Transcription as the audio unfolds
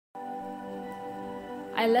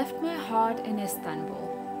I left my heart in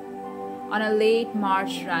Istanbul on a late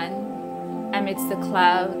March run amidst the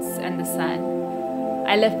clouds and the sun.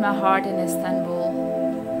 I left my heart in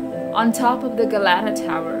Istanbul on top of the Galata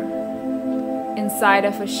Tower, inside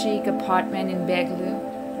of a chic apartment in Beglu.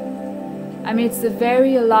 Amidst the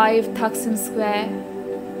very alive Taksim Square,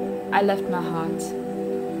 I left my heart.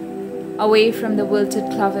 Away from the wilted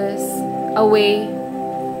clovers, away,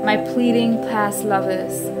 my pleading past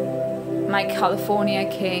lovers, my California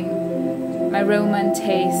king, my Roman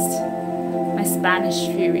taste, my Spanish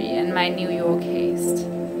fury, and my New York haste.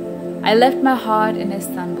 I left my heart in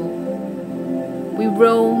Istanbul. We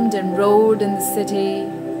roamed and rode in the city.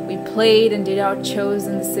 We played and did our chores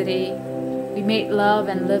in the city. We made love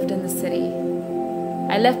and lived in the city.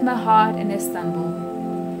 I left my heart in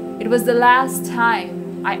Istanbul. It was the last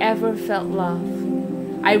time I ever felt love.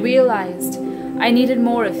 I realized I needed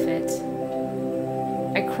more of it.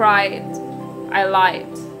 I cried, I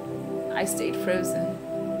lied, I stayed frozen.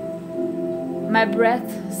 My breath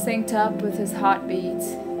synced up with his heartbeat.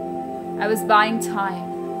 I was buying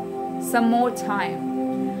time, some more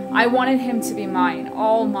time. I wanted him to be mine,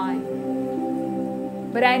 all mine.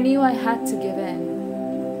 But I knew I had to give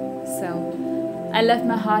in. So I left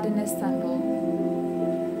my heart in Istanbul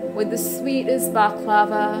with the sweetest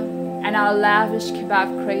baklava and our lavish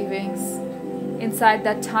kebab cravings inside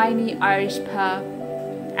that tiny Irish pub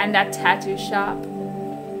and that tattoo shop.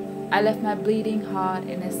 I left my bleeding heart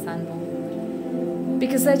in Istanbul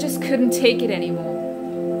because I just couldn't take it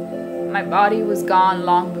anymore. My body was gone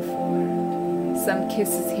long before. Some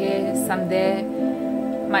kisses here, some there,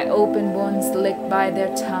 my open wounds licked by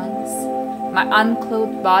their tongues, my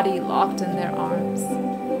unclothed body locked in their arms.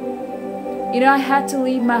 You know, I had to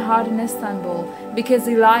leave my heart in Istanbul because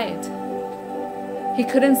he lied. He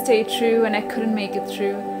couldn't stay true and I couldn't make it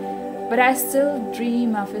through. But I still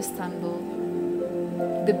dream of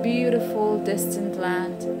Istanbul, the beautiful distant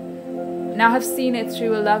land. Now I've seen it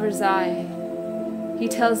through a lover's eye. He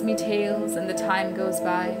tells me tales and the time goes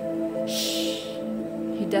by. Shh,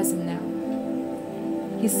 he doesn't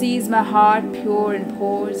know. He sees my heart pure and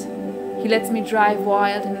pours. He lets me drive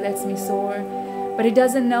wild and lets me soar. But he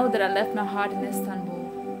doesn't know that I left my heart in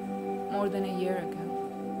Istanbul more than a year ago.